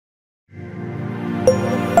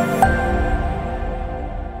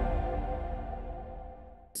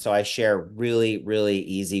So I share really, really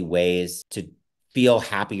easy ways to feel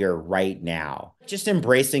happier right now. Just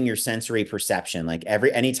embracing your sensory perception. Like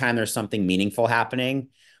anytime there's something meaningful happening,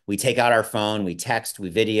 we take out our phone, we text, we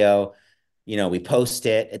video, we post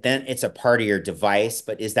it. Then it's a part of your device,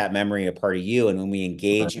 but is that memory a part of you? And when we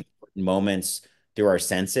engage in moments through our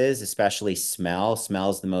senses, especially smell is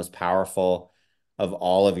the most powerful of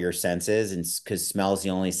all of your senses. And because smell is the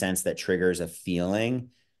only sense that triggers a feeling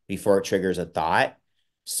before it triggers a thought.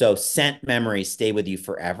 So scent memories stay with you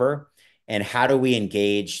forever. And how do we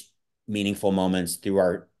engage meaningful moments through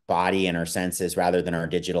our body and our senses rather than our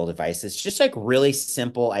digital devices? Just like really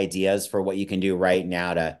simple ideas for what you can do right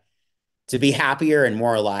now to be happier and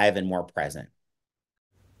more alive and more present.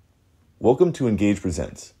 Welcome to Engage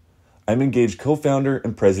Presents. I'm Engage co-founder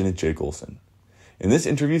and president Jake Olson. In this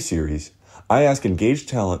interview series, I ask Engage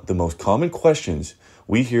talent the most common questions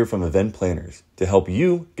we hear from event planners to help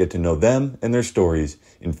you get to know them and their stories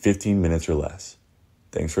in 15 minutes or less.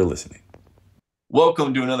 Thanks for listening.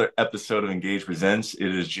 Welcome to another episode of Engage Presents.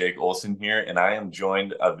 It is Jake Olson here, and I am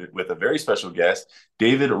joined with a very special guest,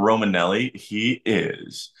 David Romanelli. He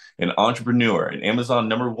is an entrepreneur, an Amazon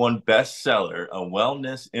 #1 bestseller, a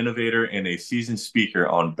wellness innovator, and a seasoned speaker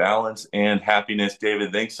on balance and happiness.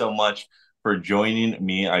 David, thanks so much for joining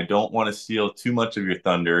me. I don't want to steal too much of your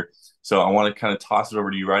thunder, so I want to kind of toss it over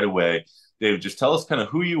to you right away. David, just tell us kind of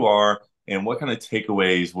who you are and what kind of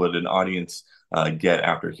takeaways would an audience get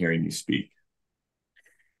after hearing you speak.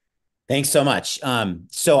 Thanks so much.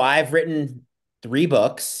 So I've written 3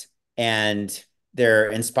 books, and they're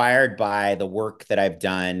inspired by the work that I've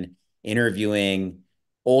done interviewing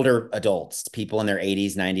older adults, people in their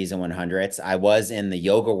 80s, 90s, and 100s. I was in the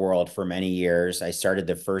yoga world for many years. I started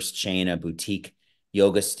the first chain of boutique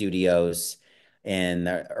yoga studios in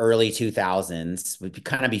the early 2000s,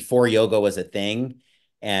 kind of before yoga was a thing.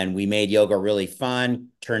 And we made yoga really fun,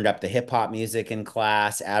 turned up the hip hop music in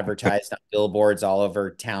class, advertised on billboards all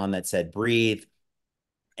over town that said breathe,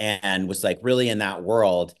 and was like really in that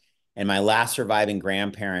world. And my last surviving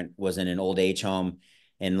grandparent was in an old age home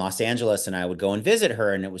in Los Angeles, and I would go and visit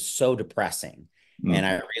her, and it was so depressing. And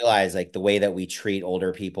I realized like the way that we treat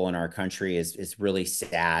older people in our country is really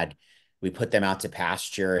sad. We put them out to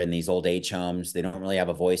pasture in these old age homes. They don't really have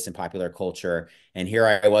a voice in popular culture. And here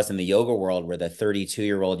I was in the yoga world where the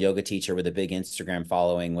 32-year-old yoga teacher with a big Instagram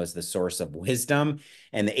following was the source of wisdom.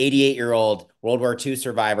 And the 88-year-old World War II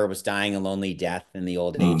survivor was dying a lonely death in the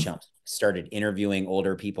old age homes. Started interviewing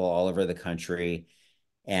older people all over the country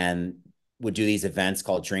and would do these events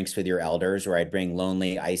called Drinks with Your Elders, where I'd bring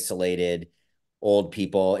lonely, isolated, old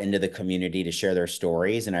people into the community to share their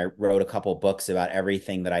stories. And I wrote a couple books about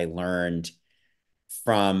everything that I learned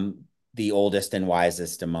from the oldest and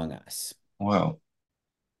wisest among us. Wow.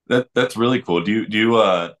 That's really cool. Do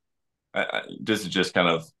you this is just kind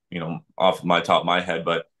of, off my top of my head,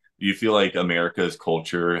 but do you feel like America's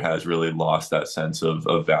culture has really lost that sense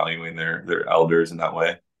of valuing their elders in that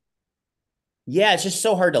way? Yeah, it's just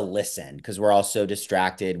so hard to listen because we're all so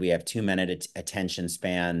distracted. We have 2-minute attention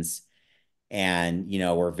spans, and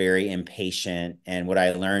we're very impatient. And what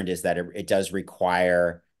I learned is that it does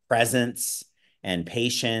require presence and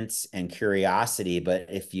patience and curiosity. But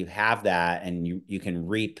if you have that and you can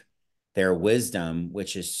reap their wisdom,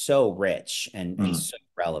 which is so rich and so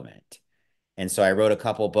relevant. And so I wrote a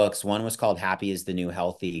couple books. One was called Happy is the New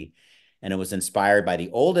Healthy. And it was inspired by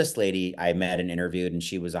the oldest lady I met and interviewed, and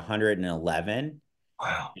she was 111.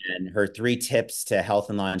 Wow. And her 3 tips to health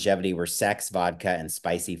and longevity were sex, vodka, and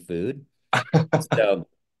spicy food. So,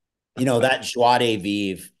 that joie de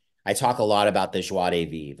vivre, I talk a lot about the joie de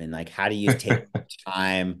vivre and like, how do you take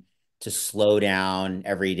time to slow down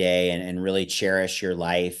every day and really cherish your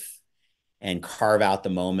life and carve out the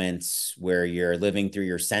moments where you're living through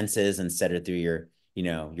your senses instead of through your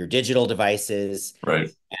digital devices. Right.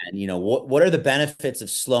 And, what are the benefits of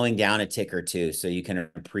slowing down a tick or two so you can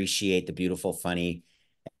appreciate the beautiful, funny,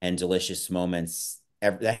 and delicious moments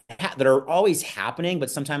that are always happening, but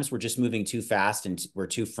sometimes we're just moving too fast and we're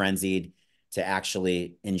too frenzied to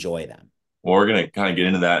actually enjoy them. Well, we're gonna kind of get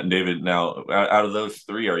into that. And David, now out of those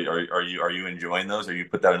three, are you enjoying those? Are you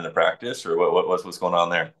put that into practice, or what's going on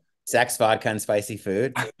there? Sex, vodka, and spicy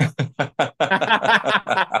food.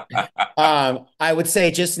 I would say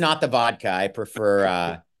just not the vodka. I prefer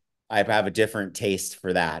I have a different taste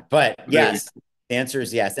for that. But Very, yes, the answer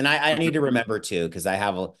is yes. And I need to remember too, because I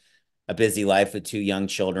have a busy life with 2 young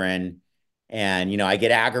children. And I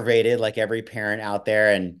get aggravated like every parent out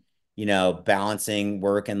there, and balancing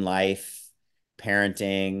work and life,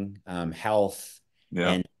 parenting, health,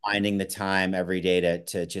 yeah. and finding the time every day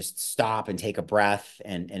to just stop and take a breath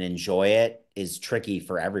and enjoy it is tricky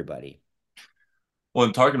for everybody.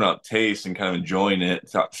 When talking about taste and kind of enjoying it,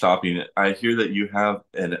 stopping it, I hear that you have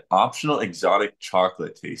an optional exotic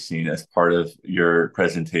chocolate tasting as part of your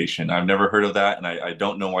presentation. I've never heard of that, and I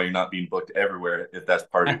don't know why you're not being booked everywhere if that's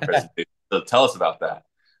part of your presentation. So tell us about that.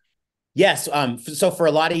 Yes. So for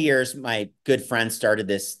a lot of years, my good friend started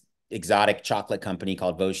this exotic chocolate company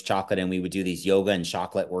called Vosges Chocolate, and we would do these yoga and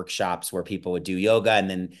chocolate workshops where people would do yoga and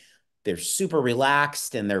then they're super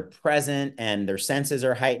relaxed and they're present and their senses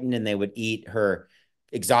are heightened and they would eat her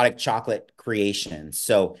exotic chocolate creations.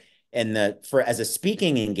 So, and the for as a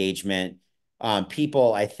speaking engagement,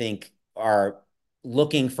 people I think are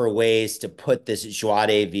looking for ways to put this joie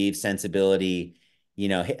de vivre sensibility,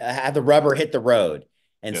 have the rubber hit the road.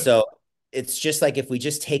 And Yes. so it's just like if we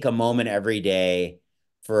just take a moment every day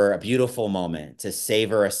for a beautiful moment to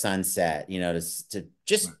savor a sunset, to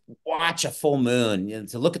just watch a full moon,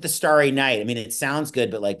 to look at the starry night. I mean, it sounds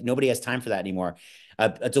good, but like nobody has time for that anymore.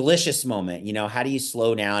 A delicious moment, how do you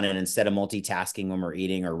slow down and instead of multitasking when we're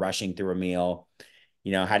eating or rushing through a meal,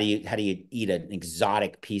 how do you eat an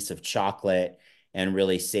exotic piece of chocolate and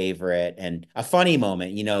really savor it? And a funny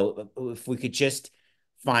moment, if we could just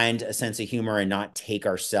find a sense of humor and not take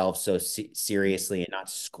ourselves so seriously and not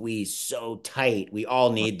squeeze so tight. We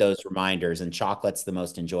all need those reminders, and chocolate's the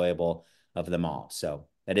most enjoyable of them all. So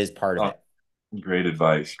that is part of Oh, it. great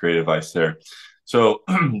advice. Great advice there. So,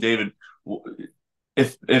 David,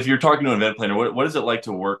 if you're talking to an event planner, what is it like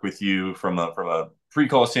to work with you from a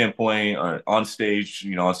pre-call standpoint, on stage,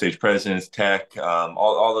 on stage presence, tech,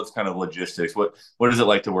 all those kind of logistics? What is it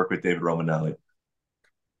like to work with David Romanelli?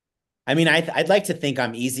 I mean, I'd like to think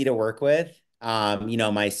I'm easy to work with.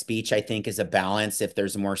 My speech, I think, is a balance if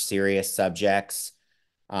there's more serious subjects.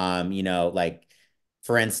 Like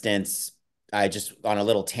for instance, I just on a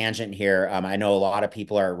little tangent here, I know a lot of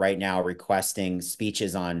people are right now requesting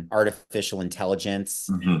speeches on artificial intelligence.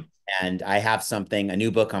 Hmm. And I have a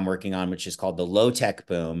new book I'm working on, which is called The Low Tech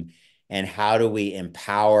Boom. And how do we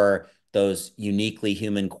empower those uniquely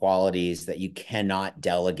human qualities that you cannot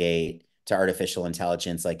delegate to artificial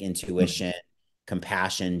intelligence, like intuition,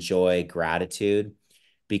 compassion, joy, gratitude?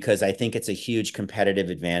 Because I think it's a huge competitive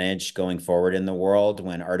advantage going forward in the world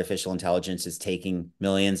when artificial intelligence is taking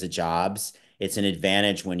millions of jobs. It's an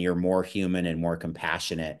advantage when you're more human and more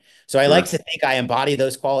compassionate. So I like Sure. to think I embody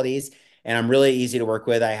those qualities and I'm really easy to work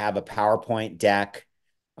with. I have a PowerPoint deck.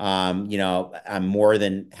 I'm more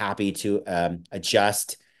than happy to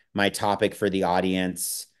adjust my topic for the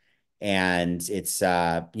audience. And it's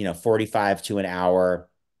 45 to an hour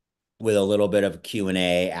with a little bit of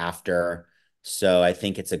Q&A after. So I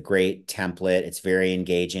think it's a great template. It's very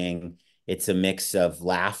engaging. It's a mix of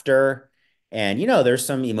laughter and there's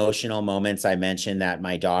some emotional moments. I mentioned that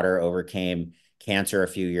my daughter overcame cancer a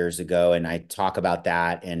few years ago and I talk about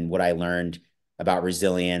that and what I learned about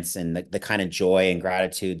resilience and the kind of joy and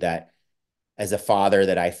gratitude that as a father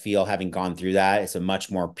that I feel having gone through that. It's a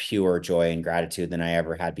much more pure joy and gratitude than I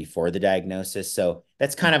ever had before the diagnosis. So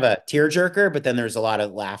that's kind of a tearjerker, but then there's a lot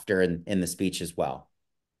of laughter in the speech as well.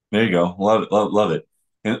 There you go. Love it. Love it.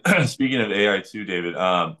 And speaking of AI too, David,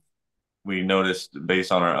 we noticed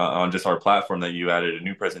based on our on just our platform that you added a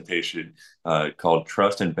new presentation called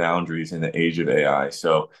 "Trust and Boundaries in the Age of AI."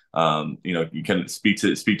 So, you can speak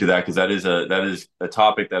to that because that is a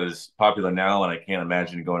topic that is popular now, and I can't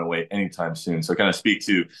imagine it going away anytime soon. So, kind of speak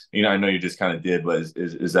to, I know you just kind of did, but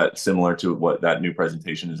is that similar to what that new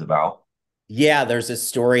presentation is about? Yeah, there's a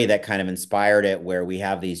story that kind of inspired it where we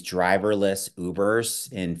have these driverless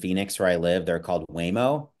Ubers in Phoenix where I live. They're called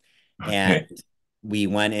Waymo. And Okay. we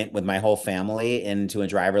went in with my whole family into a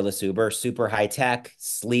driverless Uber, super high tech,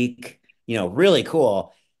 sleek, really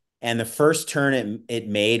cool. And the first turn it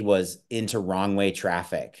made was into wrong way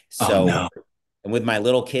traffic. Oh So, no. and with my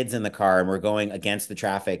little kids in the car, and we're going against the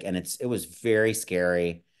traffic, and it was very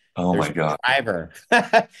scary. Oh There's my no God. driver.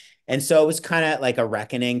 And so it was kind of like a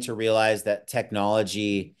reckoning to realize that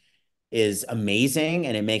technology is amazing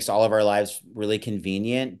and it makes all of our lives really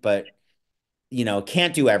convenient, but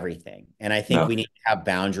can't do everything. And I think No. we need to have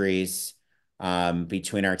boundaries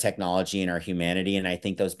between our technology and our humanity. And I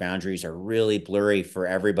think those boundaries are really blurry for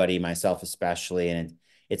everybody, myself especially. And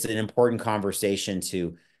it's an important conversation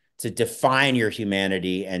to define your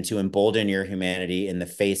humanity and to embolden your humanity in the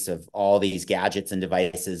face of all these gadgets and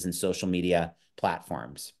devices and social media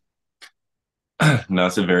platforms. No,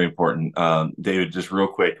 that's a very important. David, just real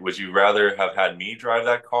quick, would you rather have had me drive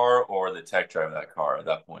that car or the tech drive that car at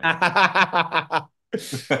that point?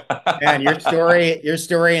 Man, your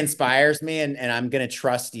story inspires me and I'm gonna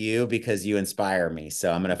trust you because you inspire me.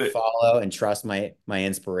 So I'm gonna follow and trust my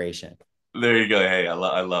inspiration. There you go. Hey, I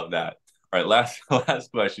love that. All right, last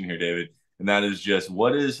last question here, David. and that is just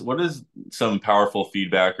what is some powerful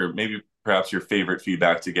feedback, or maybe perhaps your favorite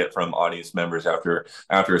feedback to get from audience members after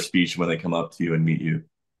a speech when they come up to you and meet you?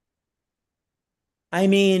 I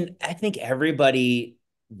mean, I think everybody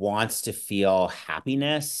wants to feel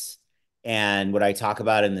happiness. And what I talk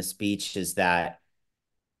about in the speech is that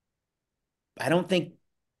I don't think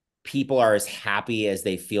people are as happy as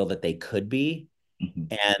they feel that they could be.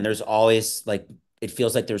 Mhm. And there's always like, it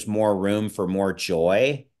feels like there's more room for more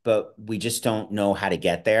joy, but we just don't know how to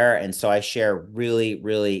get there. And so I share really,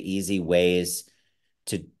 really easy ways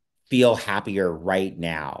to feel happier right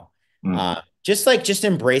now. Mm. Just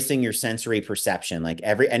embracing your sensory perception. Like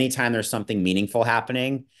anytime there's something meaningful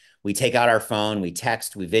happening, we take out our phone, we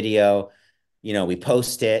text, we video, we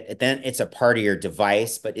post it. Then it's a part of your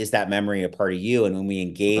device, but is that memory a part of you? And when we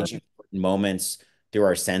engage in moments through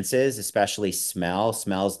our senses, especially smell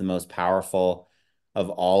is the most powerful of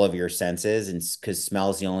all of your senses. And because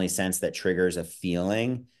smell is the only sense that triggers a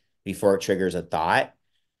feeling before it triggers a thought.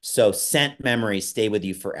 So scent memories stay with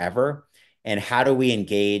you forever. And how do we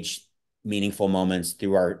engage meaningful moments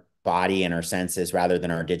through our body and our senses rather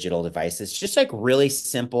than our digital devices? Just like really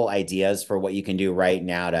simple ideas for what you can do right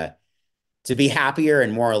now to be happier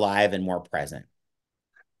and more alive and more present.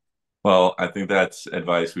 Well, I think that's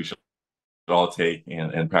advice we should all take,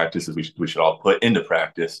 and practices we should all put into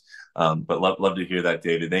practice. But love to hear that,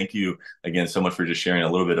 David. Thank you again so much for just sharing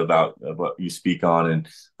a little bit about what you speak on,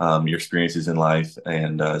 and your experiences in life,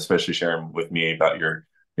 and especially sharing with me about your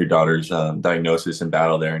daughter's diagnosis and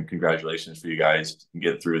battle there. And congratulations for you guys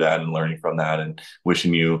getting through that and learning from that, and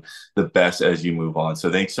wishing you the best as you move on.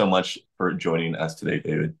 So thanks so much for joining us today,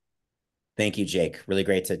 David. Thank you, Jake. Really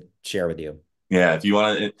great to share with you. Yeah, if you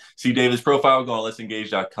want to see David's profile, go on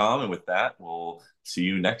letsengage.com. And with that, we'll see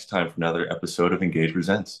you next time for another episode of Engage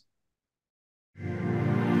Presents.